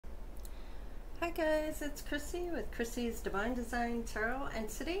Hi guys, it's Chrissy with Chrissie's Divine Design Tarot, and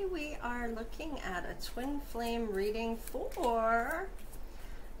today we are looking at a twin flame reading for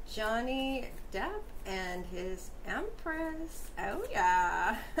Johnny Depp and his Empress. Oh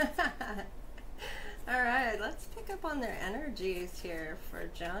yeah! Alright, let's pick up on their energies here for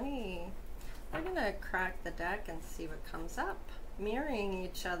Johnny. We're gonna crack the deck and see what comes up. Mirroring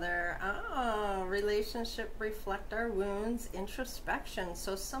each other. Oh, relationship reflect our wounds, introspection.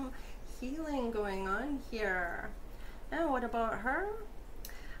 So some healing going on here. And what about her?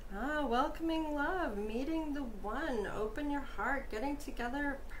 Welcoming love, meeting the one, open your heart, getting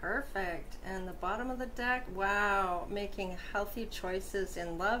together, perfect. And the bottom of the deck, wow, making healthy choices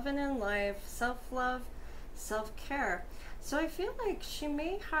in love and in life, self-love, self-care. So I feel like she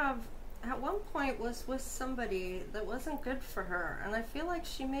may have at one point was with somebody that wasn't good for her, and I feel like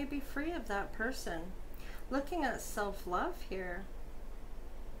she may be free of that person. Looking at self-love here,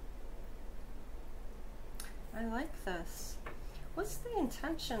 I like this. What's the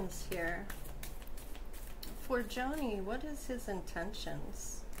intentions here for Johnny? What is his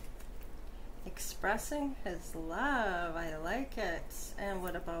intentions? Expressing his love. I like it. And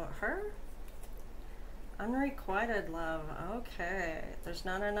what about her? Unrequited love. Okay. There's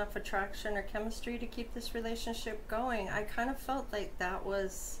not enough attraction or chemistry to keep this relationship going. I kind of felt like that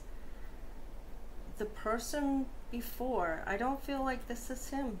was the person before. I don't feel like this is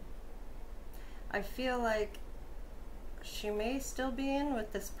him. I feel like she may still be in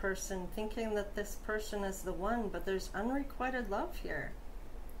with this person, thinking that this person is the one, but there's unrequited love here.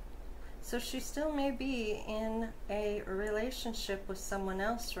 So she still may be in a relationship with someone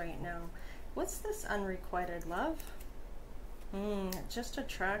else right now. What's this unrequited love? Just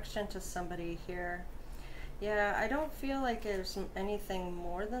attraction to somebody here. Yeah, I don't feel like there's anything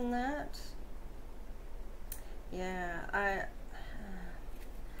more than that. Yeah,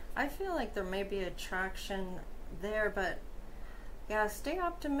 I feel like there may be attraction there, but yeah, stay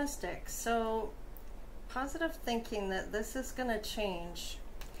optimistic. So positive thinking that this is going to change.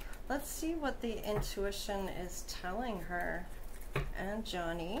 Let's see what the intuition is telling her and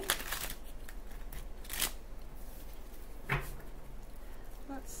Johnny.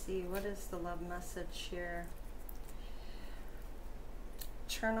 Let's see, what is the love message here?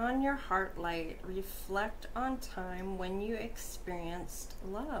 Turn on your heart light. Reflect on time when you experienced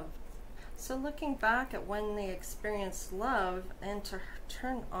love. So looking back at when they experienced love and to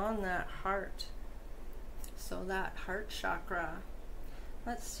turn on that heart. So that heart chakra.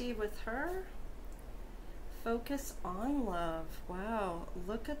 Let's see with her. Focus on love. Wow,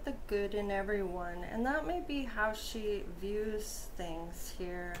 look at the good in everyone. And that may be how she views things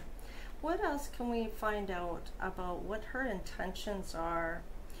here. What else can we find out about what her intentions are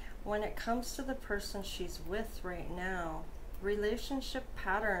when it comes to the person she's with right now? Relationship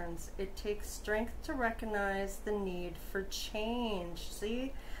patterns. It takes strength to recognize the need for change.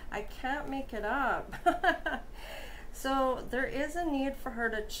 See, I can't make it up. So there is a need for her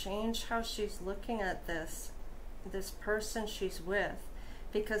to change how she's looking at this person she's with,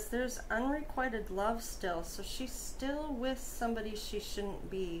 because there's unrequited love still. So she's still with somebody she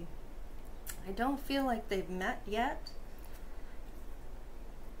shouldn't be. I don't feel like they've met yet.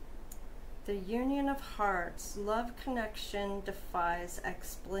 The union of hearts, love connection defies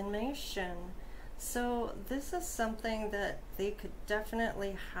explanation. So this is something that they could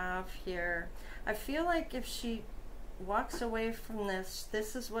definitely have here. I feel like if she walks away from this,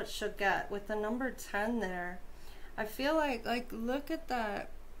 this is what she'll get with the number 10 there. I feel like look at that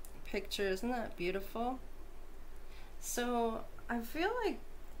picture. Isn't that beautiful? So I feel like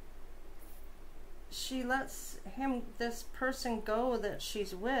she lets this person go that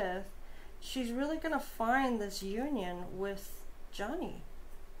she's with. She's really going to find this union with Johnny.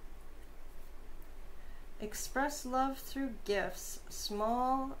 Express love through gifts.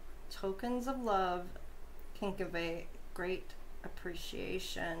 Small tokens of love can convey great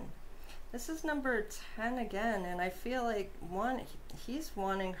appreciation. This is number 10 again, and I feel like he's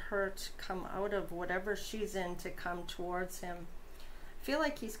wanting her to come out of whatever she's in to come towards him. I feel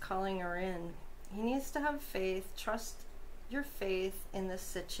like he's calling her in. He needs to have faith, trust your faith in this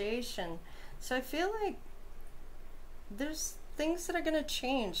situation. So I feel like there's things that are going to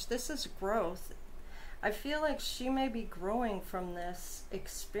change. This is growth. I feel like she may be growing from this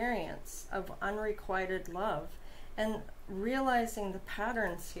experience of unrequited love and realizing the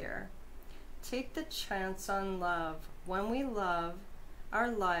patterns here. Take the chance on love. When we love, our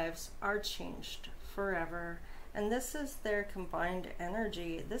lives are changed forever. And this is their combined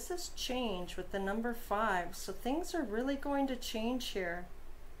energy. This is change with the number 5. So things are really going to change here.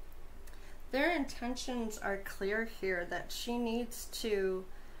 Their intentions are clear here, that she needs to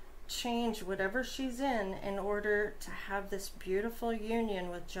change whatever she's in order to have this beautiful union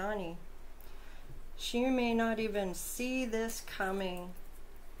with Johnny. She may not even see this coming.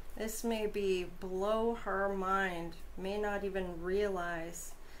 This may be blow her mind, may not even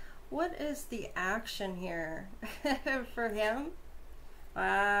realize. What is the action here for him?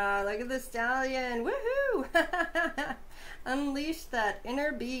 Wow, look at the stallion. Woohoo! Unleash that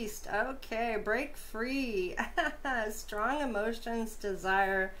inner beast. Okay, break free. Strong emotions,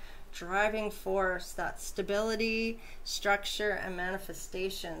 desire, driving force, that stability, structure, and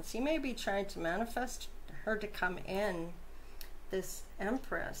manifestations. He may be trying to manifest her to come in, this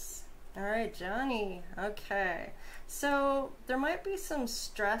Empress. All right, Johnny. Okay, so there might be some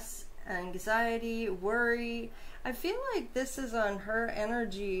stress, anxiety, worry. I feel like this is on her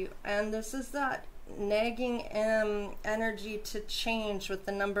energy, and this is that nagging energy to change with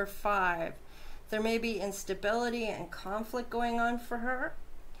the number 5. There may be instability and conflict going on for her.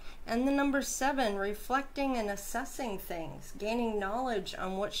 And the number 7, reflecting and assessing things, gaining knowledge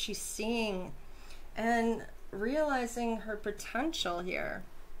on what she's seeing, and realizing her potential here.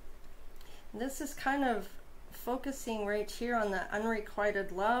 This is kind of focusing right here on the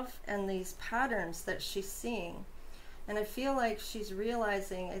unrequited love and these patterns that she's seeing. And I feel like she's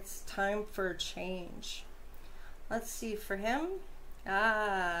realizing it's time for a change. Let's see, for him,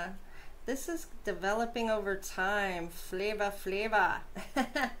 this is developing over time. Flavor.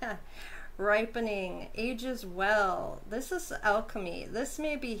 Ripening, ages well. This is alchemy. This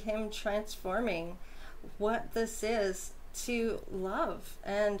may be him transforming what this is to love,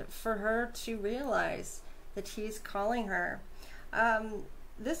 and for her to realize that he's calling her.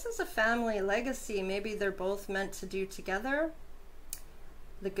 This is a family legacy. Maybe they're both meant to do together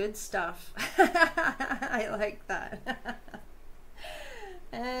the good stuff. I like that.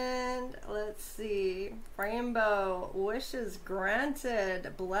 And let's see, rainbow, wishes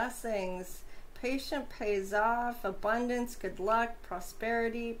granted, blessings, patient pays off, abundance, good luck,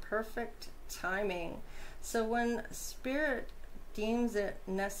 prosperity, perfect timing. So when Spirit deems it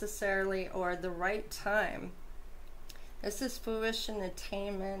necessarily or the right time, this is fruition,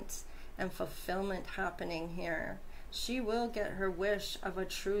 attainment, and fulfillment happening here. She will get her wish of a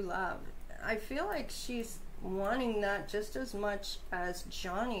true love. I feel like she's wanting that just as much as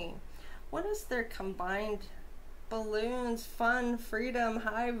Johnny. What is their combined? Balloons, fun, freedom,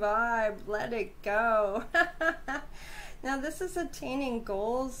 high vibe, let it go. Now this is attaining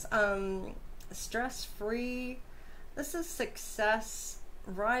goals, stress-free. This is success,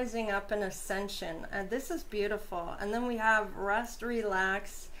 rising up and ascension. This is beautiful. And then we have rest,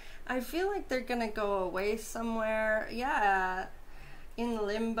 relax. I feel like they're gonna go away somewhere. Yeah, in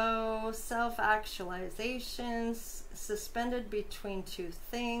limbo, self-actualizations, suspended between two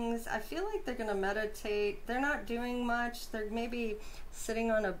things. I feel like they're gonna meditate. They're not doing much. They're maybe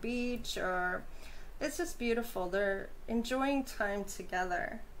sitting on a beach, or it's just beautiful. They're enjoying time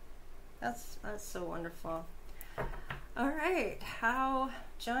together. That's so wonderful. All right, how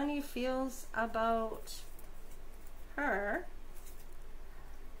Johnny feels about her.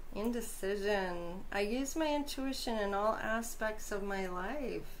 Indecision. I use my intuition in all aspects of my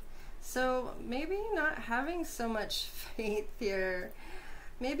life. So maybe not having so much faith here.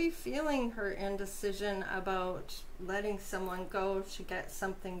 Maybe feeling her indecision about letting someone go to get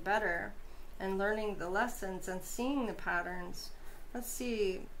something better, and learning the lessons and seeing the patterns. Let's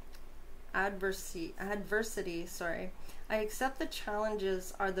see. Adversity, sorry. I accept the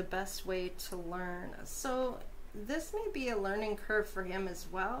challenges are the best way to learn. So this may be a learning curve for him as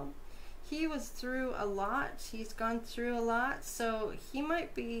well. He was through a lot. He's gone through a lot. So he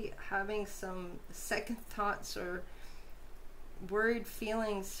might be having some second thoughts or worried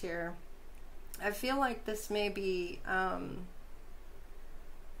feelings here. I feel like this may be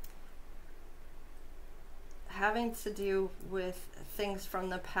having to do with things from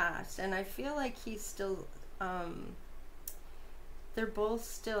the past, and I feel like he's still they're both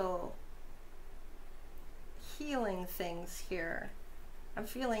still healing things here. I'm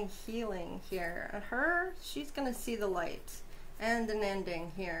feeling healing here. And her, she's gonna see the light and an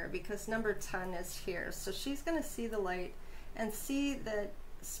ending here, because number 10 is here. So she's gonna see the light and see that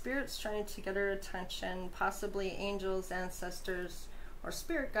Spirit's trying to get her attention. Possibly angels, ancestors, or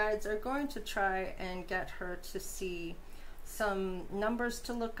spirit guides are going to try and get her to see some numbers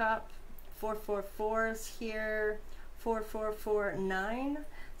to look up. 444 is here, 4449.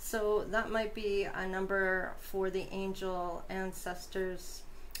 So that might be a number for the angel ancestors,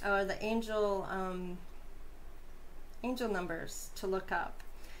 or the angel numbers to look up,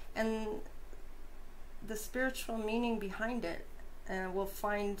 and the spiritual meaning behind it. And we'll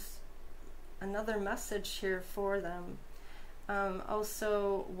find another message here for them.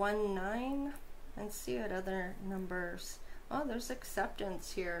 Also 1-9, and see what other numbers. Oh, there's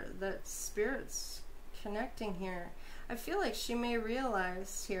acceptance here, that spirit's connecting here. I feel like she may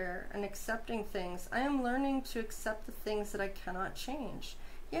realize here and accepting things. I am learning to accept the things that I cannot change.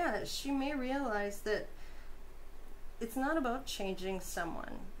 Yeah, she may realize that it's not about changing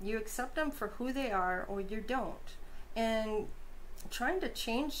someone. You accept them for who they are or you don't. And trying to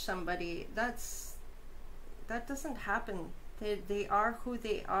change somebody, that doesn't happen. They are who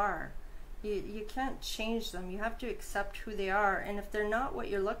they are. You can't change them. You have to accept who they are. And if they're not what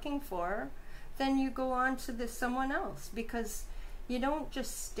you're looking for, then you go on to someone else, because you don't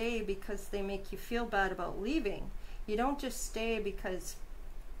just stay because they make you feel bad about leaving. You don't just stay because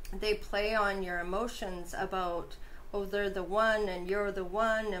they play on your emotions about, oh, they're the one and you're the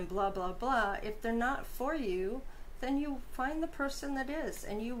one and blah, blah, blah. If they're not for you, then you find the person that is,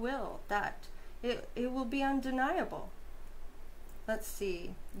 and you will. It will be undeniable. Let's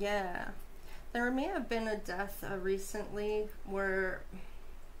see. Yeah. There may have been a death recently where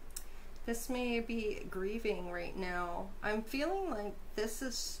this may be grieving right now. I'm feeling like this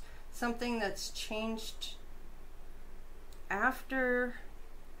is something that's changed after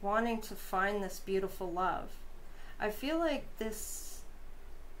wanting to find this beautiful love. I feel like this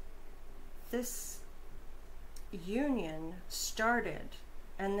union started,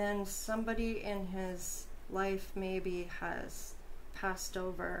 and then somebody in his life maybe has passed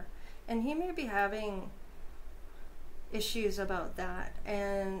over, and he may be having issues about that.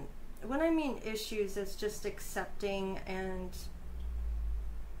 And when I mean issues, it's just accepting and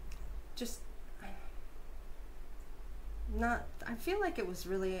just not, I feel like it was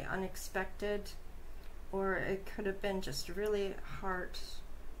really unexpected, or it could have been just really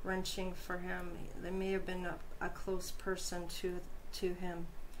heart-wrenching for him. There may have been a close person to him.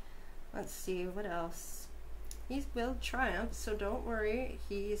 Let's see, what else? He will triumph, so don't worry.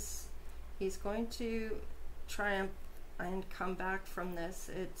 He's going to triumph and come back from this.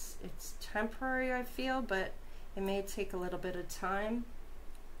 It's temporary, I feel, but it may take a little bit of time.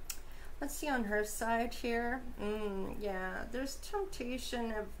 Let's see on her side here. Yeah, there's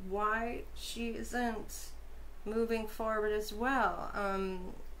temptation of why she isn't moving forward as well.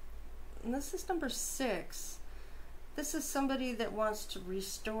 And this is number 6. This is somebody that wants to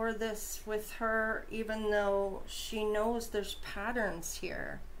restore this with her, even though she knows there's patterns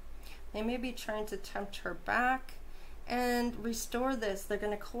here. They may be trying to tempt her back and restore this. They're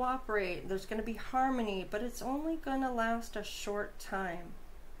going to cooperate. There's going to be harmony, but it's only going to last a short time.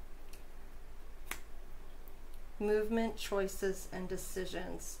 Movement, choices, and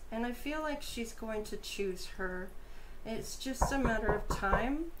decisions. And I feel like she's going to choose her. It's just a matter of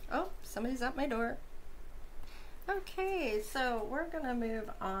time. Oh, somebody's at my door. Okay, so we're going to move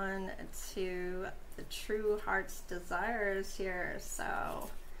on to the true heart's desires here. So,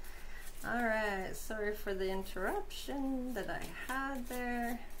 alright, sorry for the interruption that I had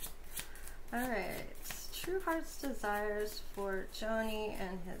there. Alright, true heart's desires for Johnny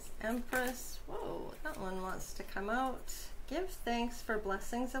and his Empress. Whoa, that one wants to come out. Give thanks for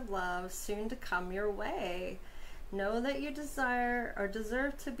blessings of love soon to come your way. Know that you desire or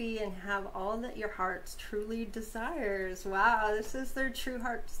deserve to be and have all that your heart truly desires. Wow, this is their true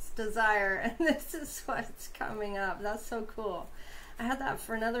heart's desire, and this is what's coming up. That's so cool. I had that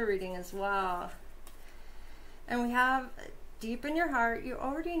for another reading as well. And we have deep in your heart, you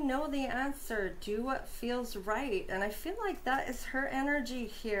already know the answer. Do what feels right. And I feel like that is her energy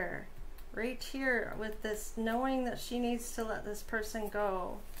here. Right here with this knowing that she needs to let this person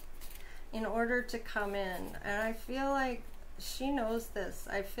go in order to come in. And I feel like she knows this.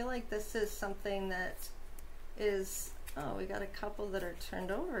 I feel like this is something that is, oh, we got a couple that are turned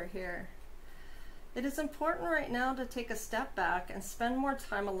over here. It is important right now to take a step back and spend more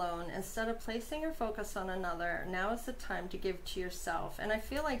time alone instead of placing your focus on another. Now is the time to give to yourself. And I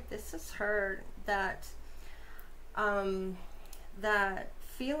feel like this is her, that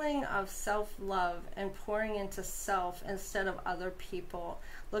feeling of self-love and pouring into self instead of other people,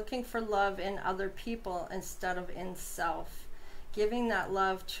 looking for love in other people instead of in self, giving that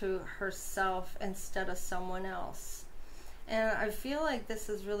love to herself instead of someone else. And I feel like this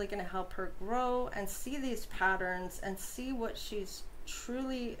is really going to help her grow and see these patterns and see what she's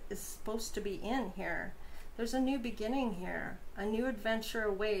truly is supposed to be in here. There's a new beginning here. A new adventure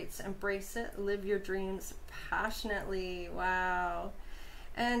awaits. Embrace it. Live your dreams passionately. Wow.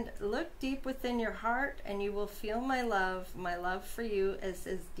 And look deep within your heart and you will feel my love. My love for you is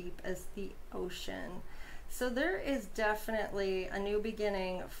as deep as the ocean. So there is definitely a new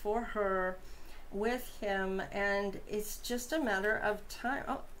beginning for her with him, and it's just a matter of time.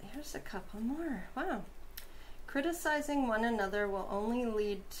 Oh, here's a couple more. Wow. Criticizing one another will only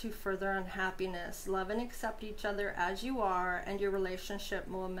lead to further unhappiness. Love and accept each other as you are, and your relationship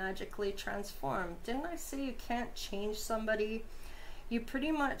will magically transform. Didn't I say you can't change somebody? You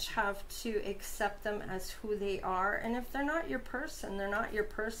pretty much have to accept them as who they are, and if they're not your person, they're not your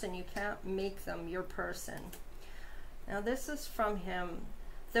person. You can't make them your person. Now this is from him.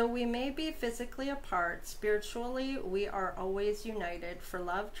 Though we may be physically apart, spiritually we are always united. For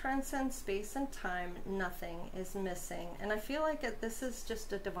love transcends space and time, nothing is missing. And I feel like this is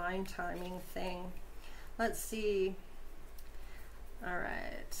just a divine timing thing. Let's see. All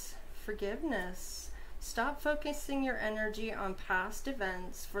right. Forgiveness. Stop focusing your energy on past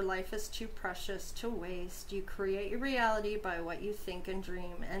events, for life is too precious to waste. You create your reality by what you think and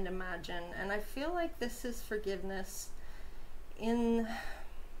dream and imagine. And I feel like this is forgiveness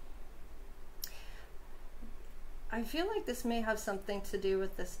I feel like this may have something to do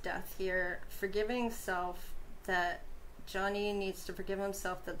with this death here. Forgiving self, that Johnny needs to forgive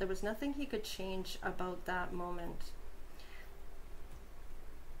himself, that there was nothing he could change about that moment.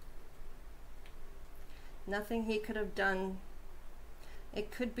 Nothing he could have done. It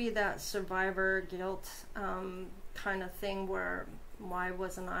could be that survivor guilt kind of thing where, why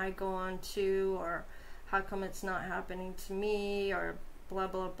wasn't I going to, or how come it's not happening to me, or blah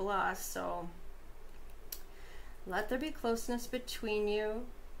blah blah. So let there be closeness between you,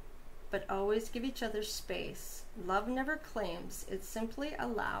 but always give each other space. Love never claims, it simply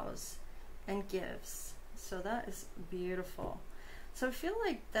allows and gives. So that is beautiful. So I feel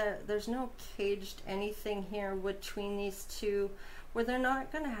like there's no caged anything here between these two, where they're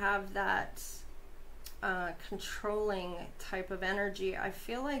not going to have that controlling type of energy. I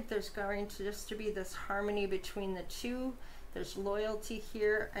feel like there's going to just to be this harmony between the two. There's loyalty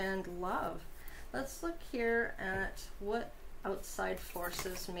here and love. Let's look here at what outside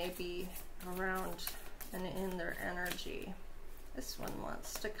forces may be around and in their energy. This one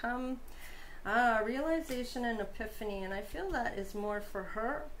wants to come. Realization and epiphany, and I feel that is more for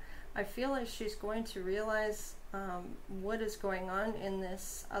her. I feel like she's going to realize what is going on in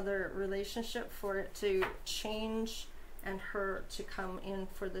this other relationship for it to change and her to come in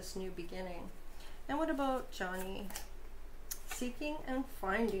for this new beginning. And what about Johnny? Seeking and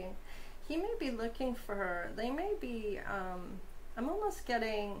finding. He may be looking for her. They may be, I'm almost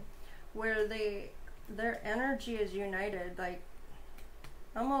getting where their energy is united, like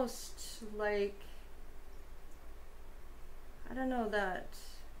almost like, I don't know, that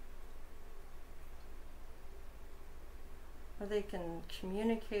or they can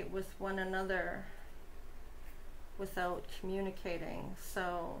communicate with one another without communicating.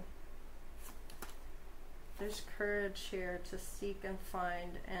 So there's courage here to seek and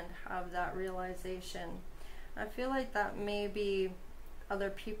find and have that realization. I feel like that may be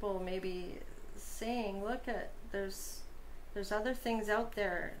other people maybe saying, look at, there's other things out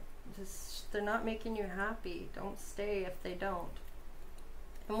there. They're not making you happy. Don't stay if they don't.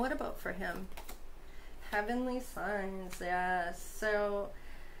 And what about for him? Heavenly signs, yes. So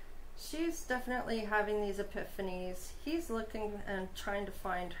she's definitely having these epiphanies. He's looking and trying to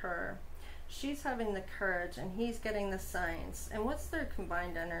find her. She's having the courage and he's getting the signs. And what's their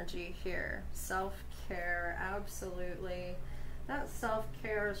combined energy here? Self-care, absolutely. That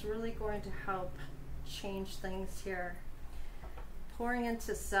self-care is really going to help change things here. Pouring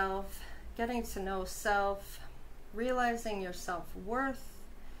into self, getting to know self, realizing your self-worth,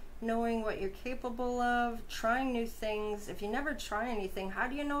 knowing what you're capable of, trying new things. If you never try anything, how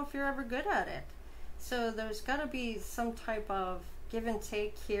do you know if you're ever good at it? So there's got to be some type of give and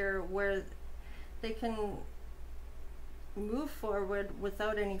take here where they can move forward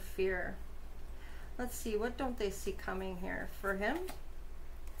without any fear. Let's see, what don't they see coming here for him?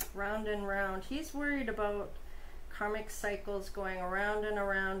 Round and round. He's worried about karmic cycles going around and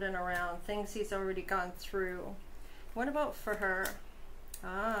around and around, things he's already gone through. What about for her?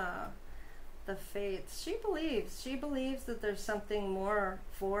 The faith. She believes that there's something more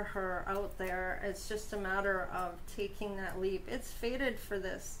for her out there. It's just a matter of taking that leap. It's fated for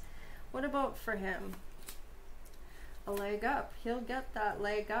this. What about for him? A leg up. He'll get that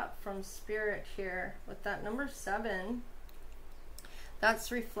leg up from spirit here with that number 7.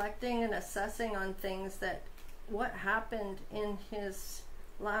 That's reflecting and assessing on things, that what happened in his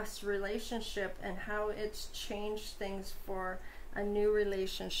last relationship and how it's changed things for a new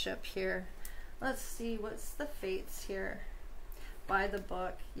relationship here. Let's see, what's the fates here? By the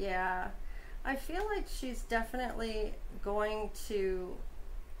book. Yeah, I feel like she's definitely going to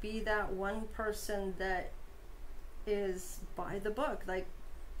be that one person that is by the book, like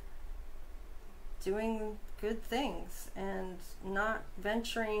doing good things and not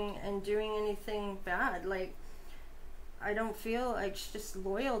venturing and doing anything bad. Like I don't feel like it's just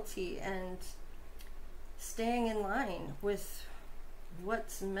loyalty and staying in line with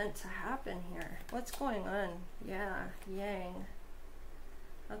what's meant to happen here. What's going on? Yeah, yang.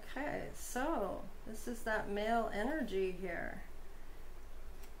 Okay, so this is that male energy here.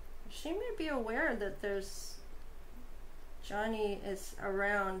 She may be aware that there's Johnny is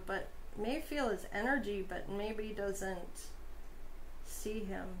around, but may feel his energy, but maybe doesn't see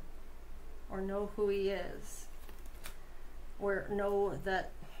him or know who he is, or know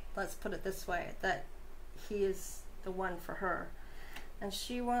that, let's put it this way, that he is the one for her. And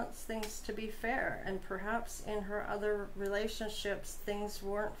she wants things to be fair, and perhaps in her other relationships things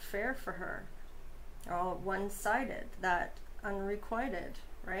weren't fair for her, all one-sided, that unrequited,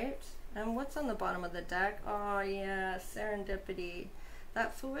 right? And what's on the bottom of the deck? Oh yeah, serendipity,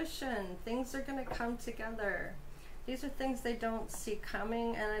 that fruition. Things are going to come together. These are things they don't see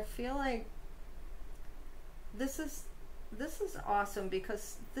coming, and I feel like this is awesome,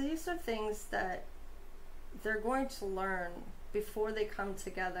 because these are things that they're going to learn before they come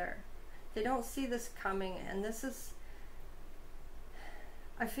together. They don't see this coming, and this is,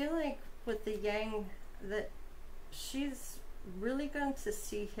 I feel like with the yang, that she's really going to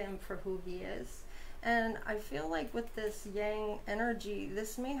see him for who he is. And I feel like with this yang energy,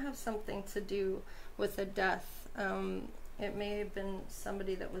 this may have something to do with a death. It may have been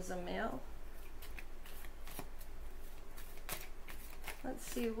somebody that was a male. Let's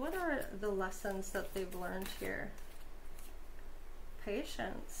see, what are the lessons that they've learned here?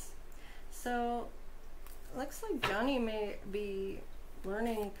 Patience. So looks like Johnny may be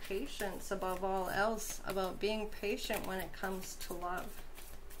learning patience above all else, about being patient when it comes to love.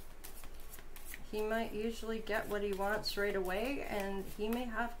 He might usually get what he wants right away, and he may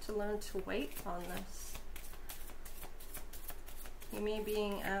have to learn to wait on this. He may be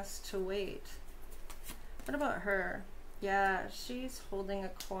being asked to wait. What about her? Yeah, she's holding a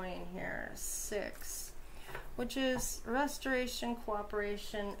coin here, 6, which is restoration,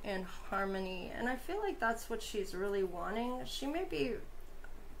 cooperation, and harmony. And I feel like that's what she's really wanting. She may be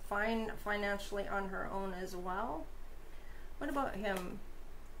fine financially on her own as well. What about him?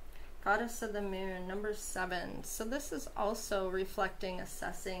 Goddess of the Moon, number 7. So this is also reflecting,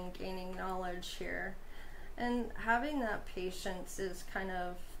 assessing, gaining knowledge here. And having that patience is kind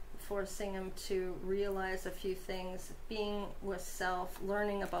of forcing him to realize a few things, being with self,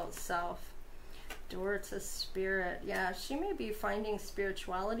 learning about self. Door to spirit. Yeah, she may be finding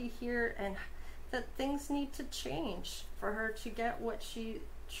spirituality here, and that things need to change for her to get what she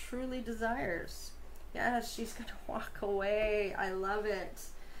truly desires. Yeah, she's gonna walk away. I love it.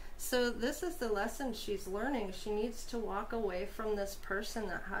 So this is the lesson she's learning. She needs to walk away from this person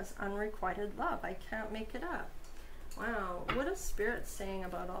that has unrequited love. I can't make it up. Wow, what is Spirit saying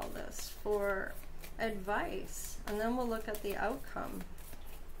about all this for advice? And then we'll look at the outcome.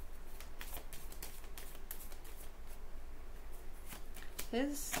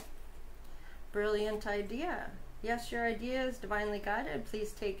 His brilliant idea. Yes, your idea is divinely guided.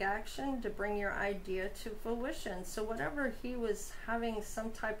 Please take action to bring your idea to fruition. So whatever he was having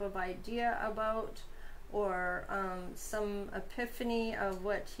some type of idea about, or some epiphany of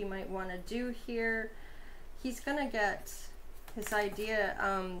what he might want to do here, he's going to get his idea,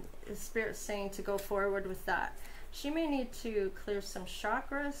 his Spirit's saying to go forward with that. She may need to clear some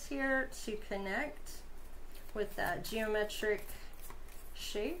chakras here to connect with that geometric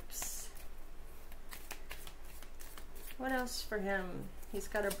shapes. What else for him? He's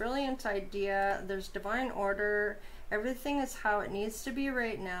got a brilliant idea. There's divine order. Everything is how it needs to be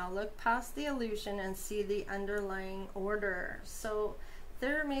right now. Look past the illusion and see the underlying order. So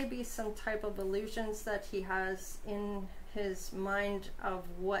there may be some type of illusions that he has in his mind of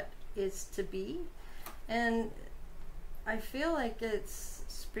what is to be. And I feel like it's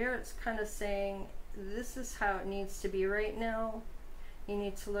Spirit's kind of saying, this is how it needs to be right now. You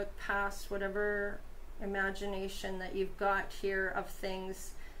need to look past whatever imagination that you've got here of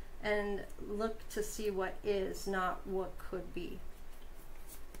things and look to see what is, not what could be.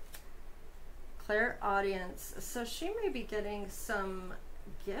 Clairaudience. So she may be getting some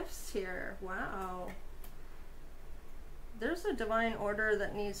gifts here. Wow. There's a divine order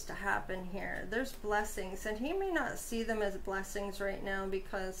that needs to happen here. There's blessings, and he may not see them as blessings right now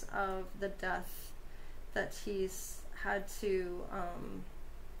because of the death that he's had to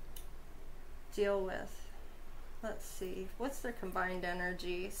deal with. Let's see, what's their combined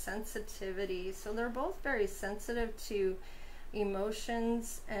energy? Sensitivity. So they're both very sensitive to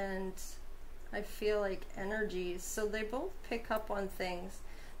emotions and I feel like energies. So they both pick up on things.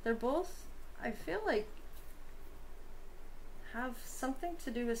 They're both, I feel like, have something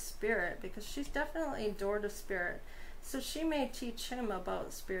to do with Spirit, because she's definitely door to Spirit. So she may teach him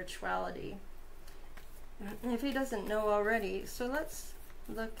about spirituality if he doesn't know already. So let's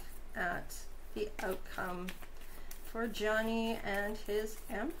look at the outcome for Johnny and his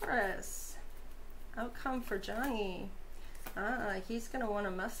Empress. Outcome for Johnny. He's going to want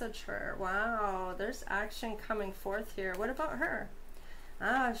to message her. Wow, there's action coming forth here. What about her?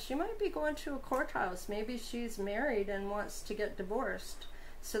 She might be going to a courthouse. Maybe she's married and wants to get divorced.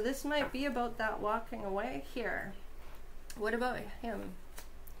 So this might be about that walking away here. What about him?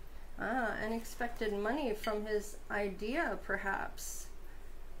 Unexpected money from his idea, perhaps.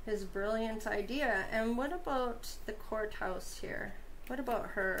 His brilliant idea. And what about the courthouse here? What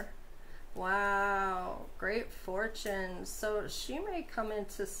about her? Wow, great fortune. So she may come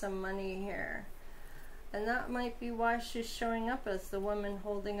into some money here. And that might be why she's showing up as the woman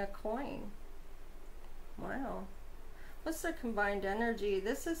holding a coin. Wow. What's their combined energy?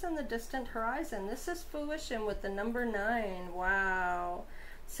 This is in the distant horizon. This is fruition with the number 9. Wow.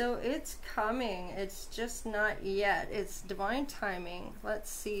 So it's coming. It's just not yet. It's divine timing. Let's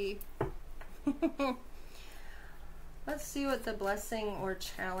see. Let's see what the blessing or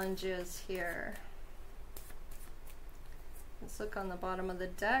challenge is here. Let's look on the bottom of the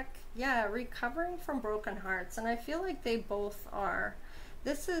deck. Yeah, recovering from broken hearts. And I feel like they both are.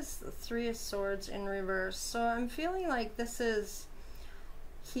 This is the 3 of Swords in reverse. So I'm feeling like this is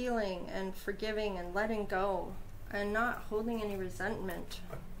healing and forgiving and letting go and not holding any resentment.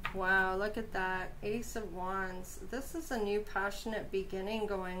 Wow, look at that. Ace of Wands. This is a new passionate beginning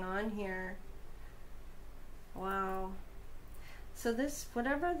going on here. Wow. So this,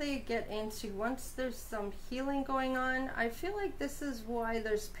 whatever they get into, once there's some healing going on, I feel like this is why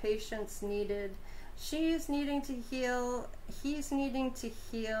there's patience needed. She's needing to heal, he's needing to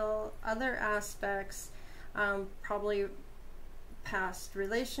heal other aspects, probably past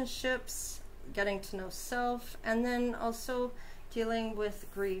relationships, getting to know self, and then also dealing with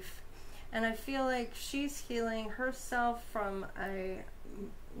grief. And I feel like she's healing herself from a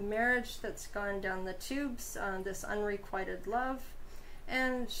marriage that's gone down the tubes, this unrequited love,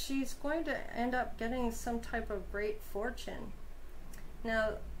 and she's going to end up getting some type of great fortune.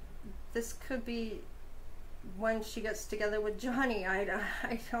 Now this could be when she gets together with Johnny.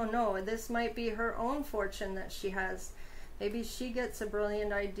 I don't know. This might be her own fortune that she has. Maybe she gets a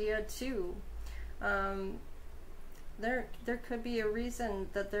brilliant idea too. There could be a reason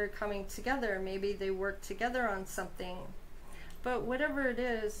that they're coming together. Maybe they work together on something. But whatever it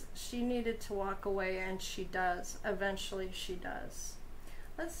is, she needed to walk away, and she does. Eventually she does.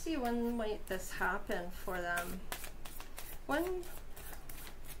 Let's see, when might this happen for them?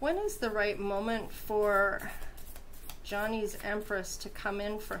 When is the right moment for Johnny's Empress to come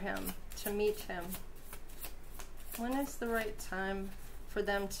in for him, to meet him? When is the right time for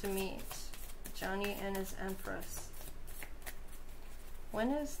them to meet? Johnny and his Empress.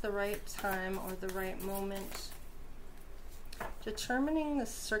 When is the right time or the right moment? Determining the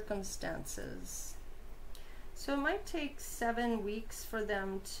circumstances. So it might take 7 weeks for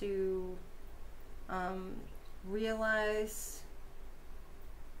them to realize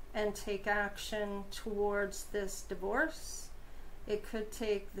and take action towards this divorce. It could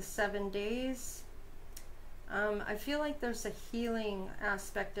take the 7 days. I feel like there's a healing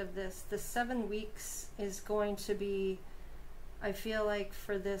aspect of this. The 7 weeks is going to be, I feel like,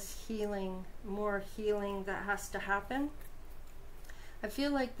 for this healing, more healing that has to happen. I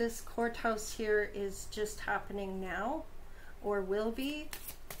feel like this courthouse here is just happening now, or will be.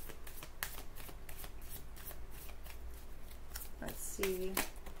 Let's see.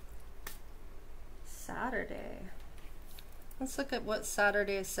 Saturday. Let's look at what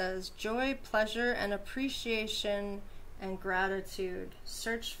Saturday says. Joy, pleasure, and appreciation and gratitude.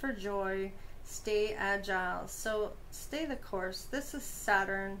 Search for joy. Stay agile. So stay the course. This is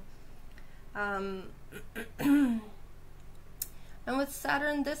Saturn. And with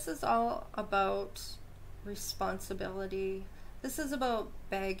Saturn, this is all about responsibility. This is about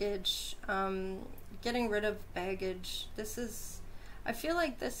baggage, getting rid of baggage. This is, I feel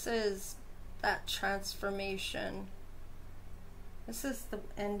like this is that transformation. This is the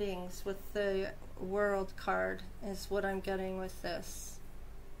endings with the World card is what I'm getting with this.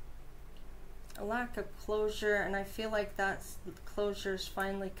 A lack of closure, and I feel like that's, the closure's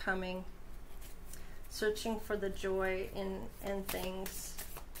finally coming. Searching for the joy in things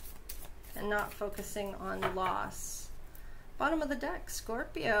and not focusing on loss. Bottom of the deck,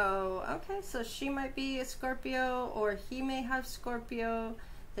 Scorpio. Okay, so she might be a Scorpio, or he may have Scorpio.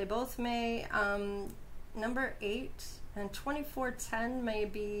 They both may. Number 8 and 2410 may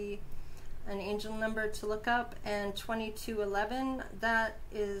be an angel number to look up, and 2211, that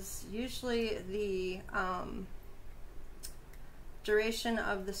is usually the duration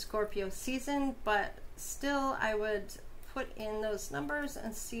of the Scorpio season, but still I would put in those numbers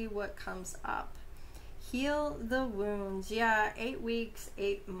and see what comes up. Heal the wounds. Yeah, 8 weeks,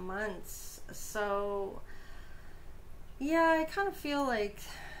 8 months. So yeah, I kind of feel like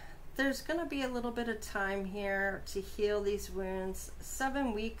there's going to be a little bit of time here to heal these wounds.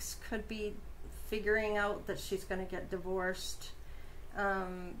 7 weeks could be figuring out that she's going to get divorced,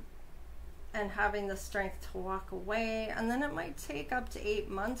 and having the strength to walk away. And then it might take up to 8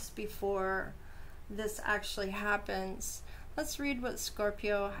 months before this actually happens. Let's read what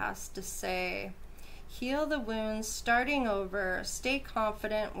Scorpio has to say. Heal the wounds, starting over, stay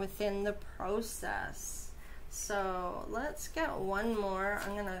confident within the process. So let's get one more.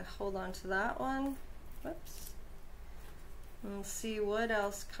 I'm gonna hold on to that one. Whoops. And see what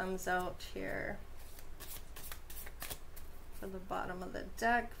else comes out here. For the bottom of the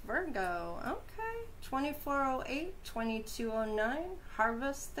deck, Virgo. Okay, 2408, 2209,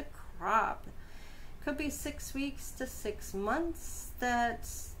 harvest the crop. Could be 6 weeks to 6 months that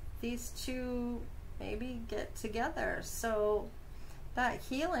these two maybe get together. So that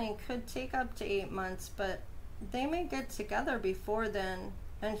healing could take up to 8 months, but they may get together before then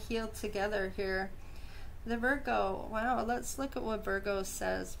and heal together here. The Virgo, wow, let's look at what Virgo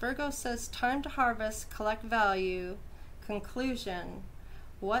says. Virgo says, time to harvest, collect value, conclusion,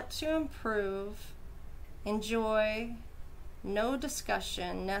 what to improve, enjoy, no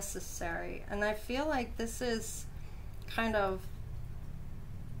discussion necessary. And I feel like this is kind of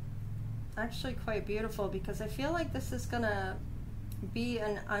actually quite beautiful, because I feel like this is gonna be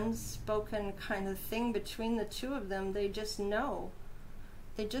an unspoken kind of thing between the two of them. They just know.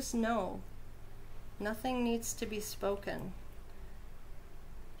 They just know. Nothing needs to be spoken.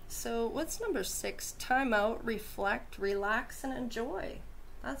 So what's number 6? Time out, reflect, relax, and enjoy.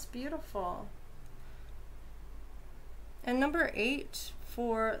 That's beautiful. And number 8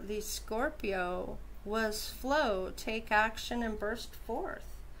 for the Scorpio was flow, take action, and burst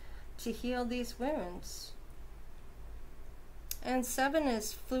forth to heal these wounds. And 7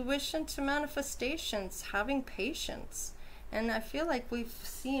 is fruition to manifestations, having patience. And I feel like we've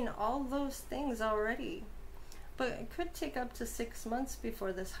seen all those things already. But it could take up to 6 months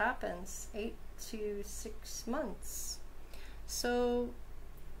before this happens. 8 to 6 months. So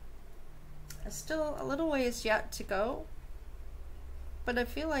still a little ways yet to go. But I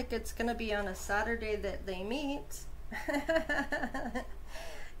feel like it's going to be on a Saturday that they meet.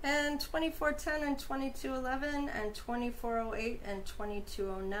 And 2410 and 2211 and 2408 and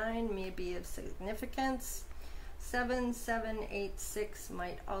 2209 may be of significance. 7786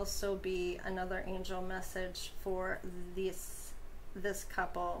 might also be another angel message for this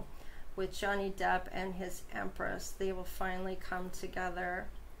couple with Johnny Depp and his Empress. They will finally come together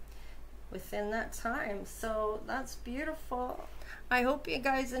within that time. So that's beautiful. I hope you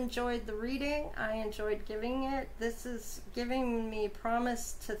guys enjoyed the reading. I enjoyed giving it. This is giving me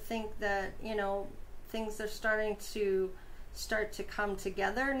promise to think that, you know, things are starting to come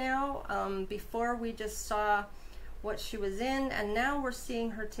together now. Before we just saw what she was in, and now we're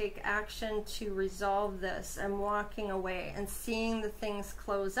seeing her take action to resolve this and walking away and seeing the things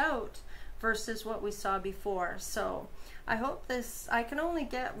close out versus what we saw before. So I hope this, I can only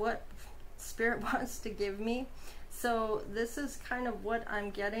get what Spirit wants to give me. So this is kind of what I'm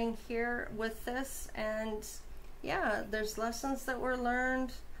getting here with this. And yeah, there's lessons that were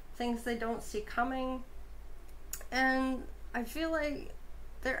learned, things they don't see coming. And I feel like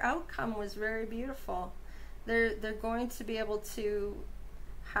their outcome was very beautiful. They're going to be able to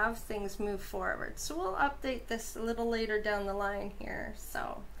have things move forward. So we'll update this a little later down the line here.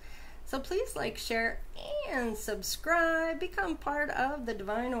 So please like, share, and subscribe. Become part of the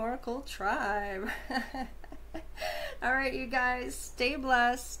Divine Oracle tribe. All right, you guys, stay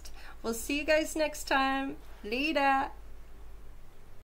blessed. We'll see you guys next time. Later.